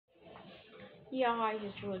Yeah, hi,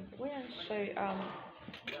 it's Jude. So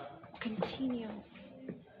continue.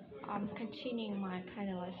 Continuing my kind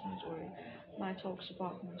of lessons or my talks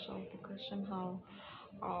about myself because somehow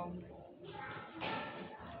um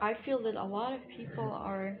I feel that a lot of people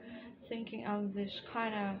are thinking of this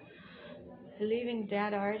kind of living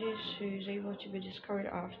dead artist who's able to be discovered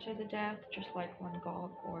after the death, just like Van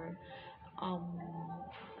Gogh or um,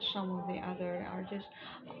 some of the other artists.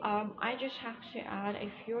 I just have to add,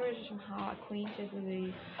 if you're somehow acquainted with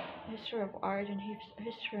the history of art and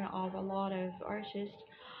history of a lot of artists,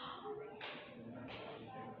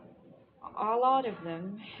 a lot of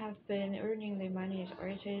them have been earning their money as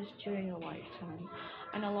artists during a lifetime,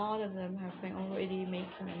 and a lot of them have been already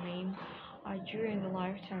making a name during the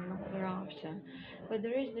lifetime, not thereafter. But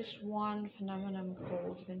there is this one phenomenon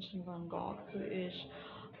called Vincent van Gogh, who is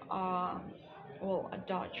uh, a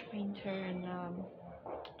Dutch painter and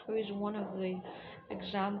who is one of the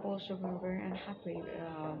examples of a very unhappy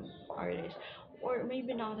artist, or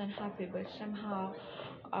maybe not unhappy, but somehow,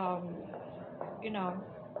 um, you know,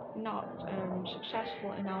 not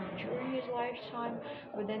successful enough during his lifetime,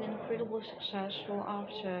 but then incredibly successful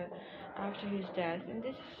after his death. And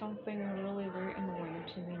this is something really very annoying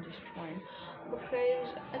to me in this point, because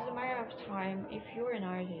as a matter of time, if you're an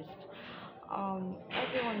artist,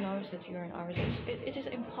 everyone knows that you're an artist. It is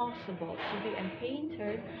impossible to be a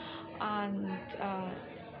painter and uh,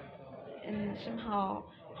 and somehow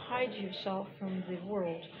hide yourself from the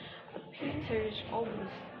world. A painter is always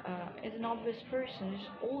is an obvious person. It's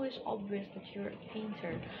always obvious that you're a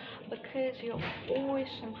painter because you're always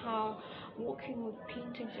somehow walking with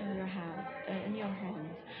paintings in your hand, in your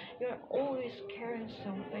hands. You're always carrying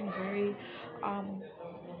something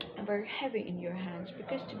very heavy in your hands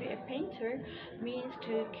because to be a painter means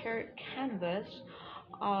to carry canvas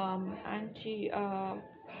and to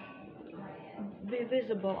be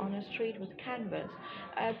visible on the street with canvas.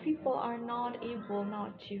 People are not able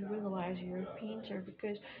not to realize you're a painter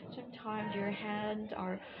because sometimes your hands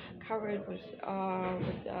are covered with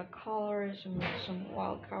colors and with some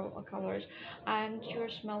colors, and you're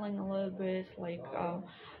smelling a little bit like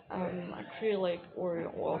acrylic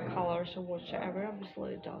or oil colors or whatsoever.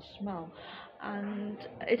 Obviously, it does smell, and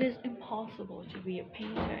it is impossible to be a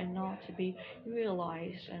painter and not to be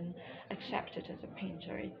realized and accepted as a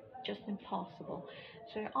painter. Just impossible.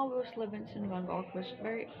 So obviously Vincent van Gogh was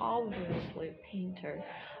very obviously a painter,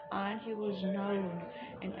 and he was known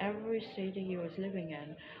in every city he was living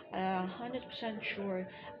in. 100% sure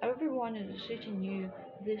everyone in the city knew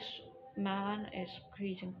this man is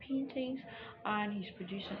creating paintings and he's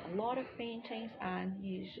producing a lot of paintings and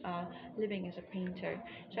he's living as a painter.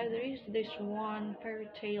 So there is this one fairy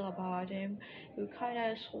tale about him who kind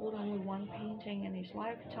of sold only one painting in his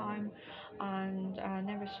lifetime and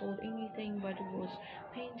never sold anything, but was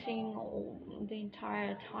painting the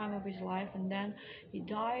entire time of his life. And then he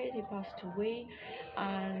died, he passed away,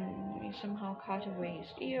 and he somehow cut away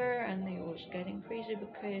his ear, and he was getting crazy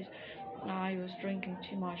because he was drinking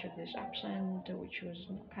too much of this absinthe, which was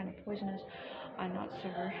kind of poisonous and not so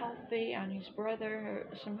very healthy. And his brother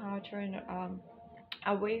somehow turned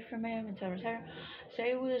away from him, etc., etc. So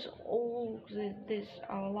it was all this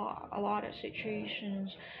a lot of situations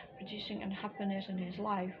producing unhappiness in his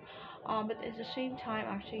life. But at the same time,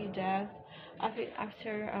 after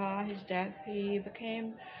his death, he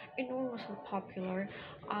became enormously popular,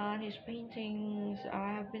 and his paintings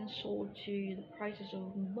have been sold to the prices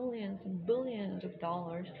of millions and billions of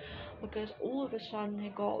dollars because all of a sudden he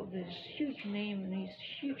got this huge name and his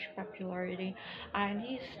huge popularity, and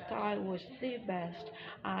his style was the best,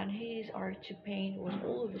 and his art to paint was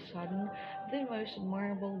all of a sudden the most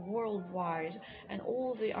admirable worldwide, and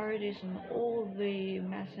all the artists and all the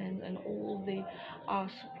mecenes and all the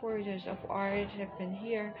supporters of art have been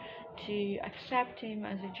here to accept him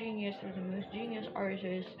as a genius, as the most genius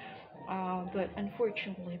artist, but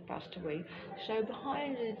unfortunately passed away. So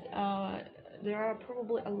behind it, there are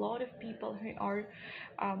probably a lot of people who are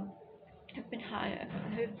um,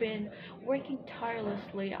 who've been working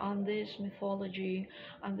tirelessly on this mythology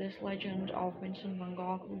and this legend of Vincent van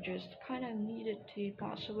Gogh, who just kind of needed to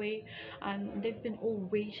pass away, and they've been all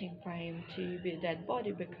waiting for him to be a dead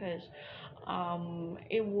body because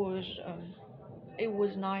it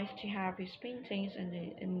was nice to have his paintings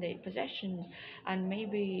in the possessions, and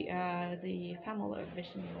maybe the family of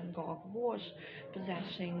Vincent van Gogh was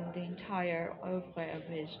possessing the entire oeuvre of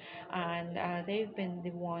his, and they've been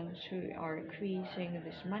the ones who are creating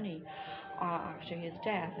this money. after his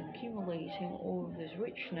death, accumulating all of this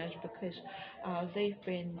richness because they've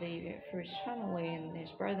been the first family and his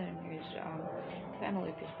brother and his family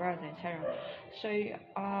of his brother, etc. So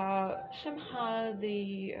somehow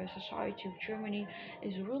the society of Germany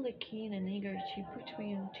is really keen and eager to put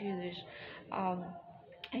me um,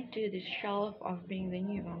 into this shelf of being the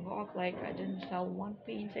new Van Gogh. Like I didn't sell one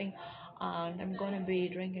painting, and I'm gonna be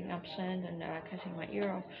drinking absinthe and cutting my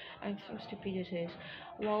ear off and some stupidities.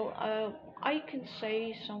 Well, I can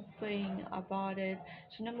say something about it.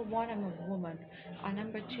 So number one, I'm a woman.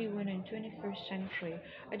 Number two, when in 21st century,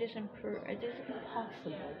 it is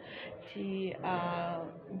impossible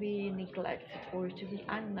to be neglected or to be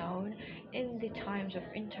unknown in the times of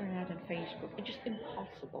internet and Facebook. It's just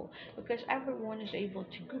impossible because everyone is able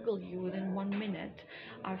to Google you within 1 minute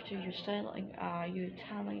after you telling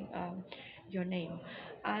your name,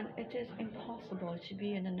 and it is impossible to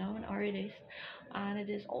be an unknown artist, and it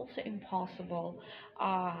is also impossible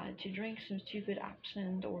to drink some stupid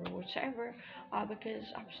absinthe or whatever, because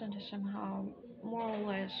absinthe is somehow more or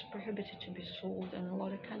less prohibited to be sold in a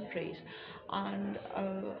lot of countries, and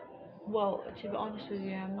well, to be honest with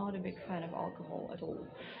you, I'm not a big fan of alcohol at all.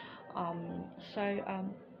 So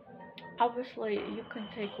obviously, you can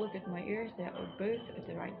take a look at my ears; they are both at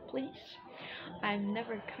the right place. I'm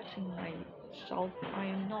never cutting myself. I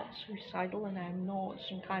am not suicidal, and I'm not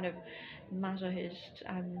some kind of masochist.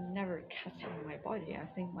 I'm never cutting my body. I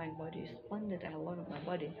think my body is splendid. I love my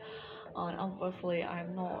body, and obviously,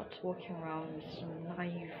 I'm not walking around with some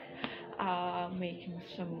knife, making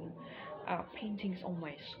some paintings on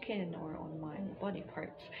my skin or on my body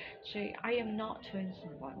parts. So I am not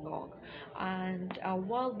Vincent van Gogh. And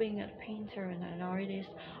while being a painter and an artist,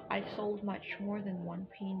 I sold much more than one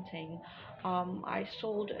painting. I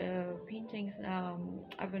sold paintings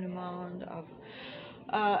of an amount of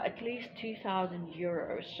at least 2,000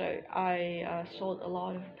 euros. So I sold a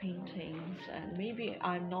lot of paintings, and maybe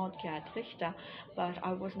I'm not Gerd Richter, but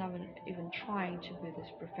I was never even trying to be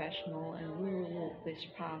this professional and really walk this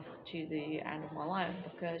path to the end of my life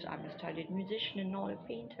because I'm a studied musician and not a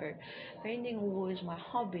painter. Painting was my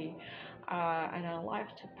hobby, and I like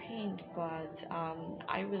to paint, but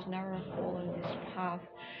I was never following this path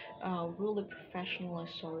really professionally.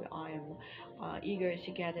 So I'm eager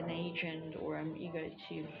to get an agent, or I'm eager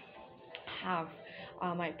to have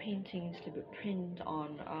my paintings to be printed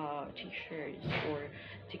on t-shirts or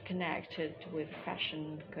to connect it with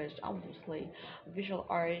fashion, because obviously visual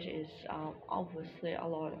art is obviously a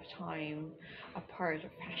lot of time a part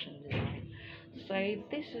of fashion design. So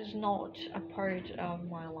this is not a part of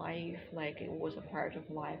my life like it was a part of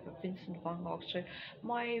life of Vincent van Gogh. So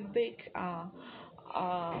my big uh,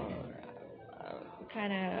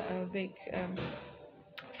 kind of a big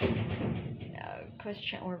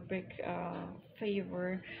question or big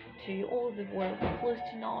favor to all the world. Please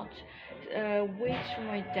do not wait for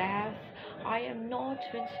my death. I am not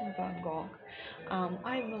Vincent van Gogh.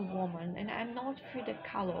 I'm a woman and I'm not Frida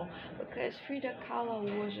Kahlo, because Frida Kahlo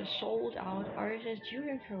was a sold out artist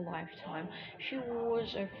during her lifetime. She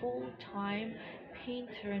was a full time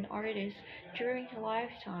painter and artist during her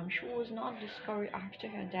lifetime. She was not discovered after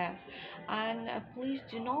her death. And please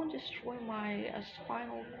do not destroy my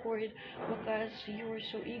spinal cord because you were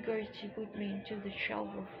so eager to put me into the shelf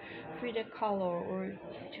of Frida Kahlo or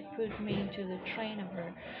to put me into the train of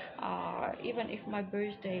her. Even if my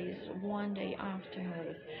birthday is one day after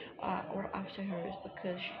hers, or after hers,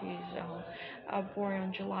 because she's born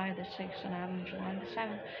on July the 6th and I'm on July the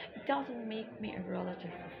 7th, it doesn't make me a relative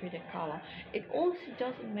of Frida Kahlo. It also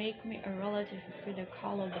doesn't make me a relative of Frida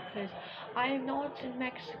Kahlo because I am not in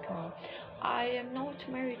Mexico. I am not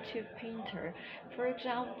married to a painter. For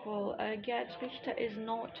example, Gerd Richter is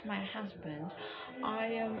not my husband. I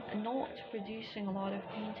am not producing a lot of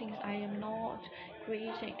paintings. I am not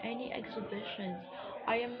creating any exhibitions.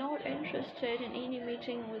 I am not interested in any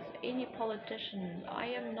meeting with any politician. I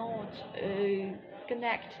am not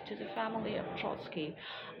connected to the family of Trotsky.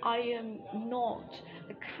 I am not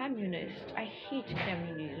a communist. I hate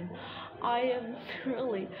communism. I am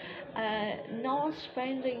really not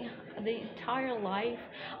spending the entire life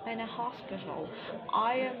in a hospital.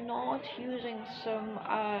 I am not using some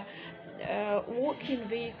walking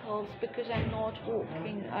vehicles because I'm not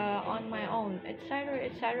walking on my own, etc.,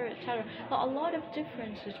 etc., etc. There are a lot of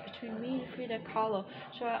differences between me and Frida Kahlo.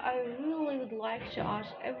 So I really would like to ask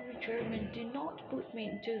every German, do not put me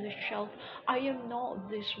into the shelf. I am not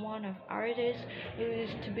this one of artists who is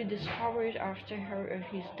to be discovered after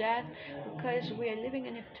his death, because we are living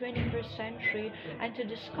in the 21st century, and to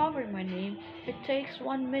discover my name, it takes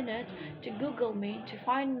 1 minute to Google me, to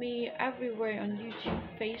find me everywhere on YouTube,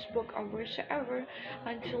 Facebook, or wherever whatsoever,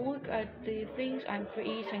 and to look at the things I'm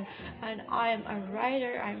creating. And I am a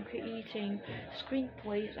writer, I'm creating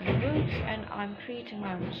screenplays and books, and I'm creating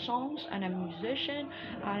my own songs, and I'm a musician,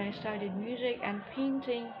 and I studied music and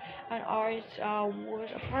painting and art was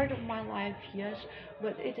a part of my life, yes,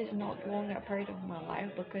 but it is not longer a part of my life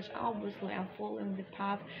because obviously I'm following the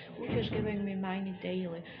path which is giving me money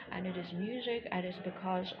daily, and it is music, and it's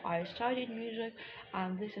because I studied music,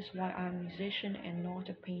 and this is why I'm a musician and not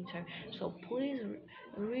a painter. So please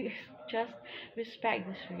just respect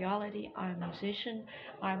this reality. I'm a musician,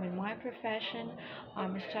 I'm in my profession,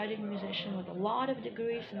 I'm a studied musician with a lot of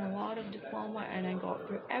degrees and a lot of diploma, and I got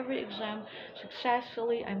through every exam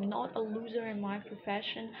successfully. I'm not a loser in my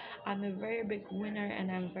profession. I'm a very big winner,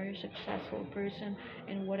 and I'm a very successful person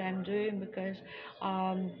in what I'm doing because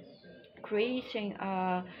um, creating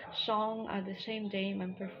a song at the same day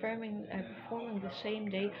and performing the same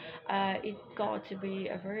day, it got to be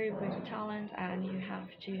a very big talent, and you have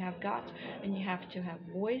to have guts, and you have to have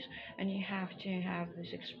voice, and you have to have this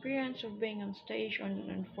experience of being on stage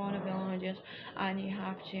in front of an audience, and you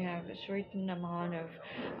have to have a certain amount of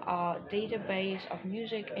database of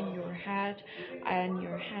music in your head and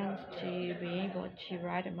your hands to be able to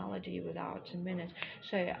write a melody without a minute.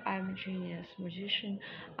 So I'm a genius musician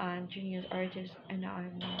and genius artist, and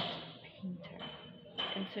I'm not a painter.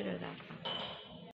 Consider that.